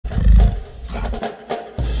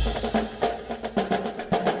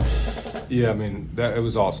Yeah, I mean, it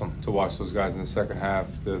was awesome to watch those guys in the second half,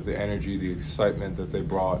 the energy, the excitement that they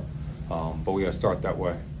brought. But we got to start that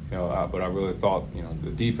way. But I really thought,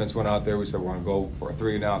 the defense went out there. We said we're going to go for a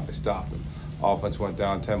 3-and-out. They stopped them. Offense went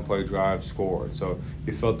down, 10-play drive, scored. So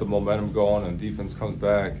you felt the momentum going, and defense comes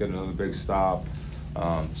back, get another big stop.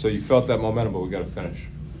 So you felt that momentum, but we got to finish.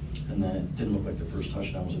 And then it didn't look like the first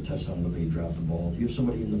touchdown was a touchdown the way you dropped the ball. Do you have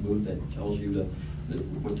somebody in the booth that tells you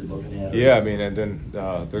what they're looking at? Yeah, I mean, and then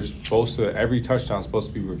every touchdown is supposed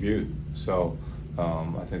to be reviewed. So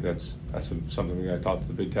I think that's something we got to talk to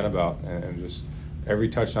the Big Ten about, and just every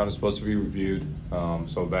touchdown is supposed to be reviewed.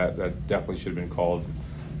 So that definitely should have been called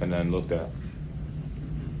and then looked at.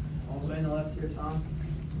 All the way on the left here, Tom.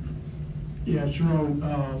 Yeah,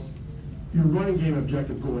 Sherrone, your running game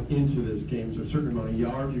objective going into this game is a certain amount of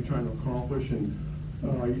yards you're trying to accomplish, and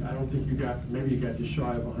I don't think maybe you got just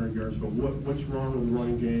shy of 100 yards, but what's wrong with the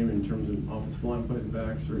running game in terms of offensive line putting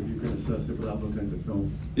backs, or if you can assess it without looking at the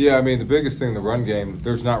film? Yeah, I mean, the biggest thing in the run game,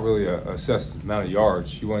 there's not really a assessed amount of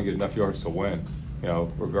yards. You want to get enough yards to win,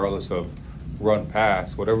 regardless of run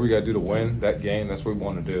pass. Whatever we got to do to win that game, that's what we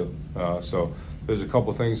want to do. So there's a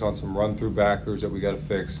couple things on some run-through backers that we got to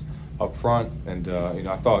fix up front, and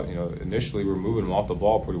I thought initially we were moving them off the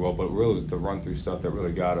ball pretty well, but it really was the run-through stuff that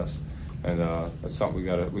really got us, and that's something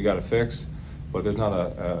we got to fix. But there's not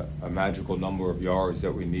a magical number of yards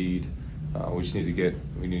that we need. We just need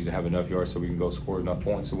to have enough yards so we can go score enough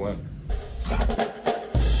points to win.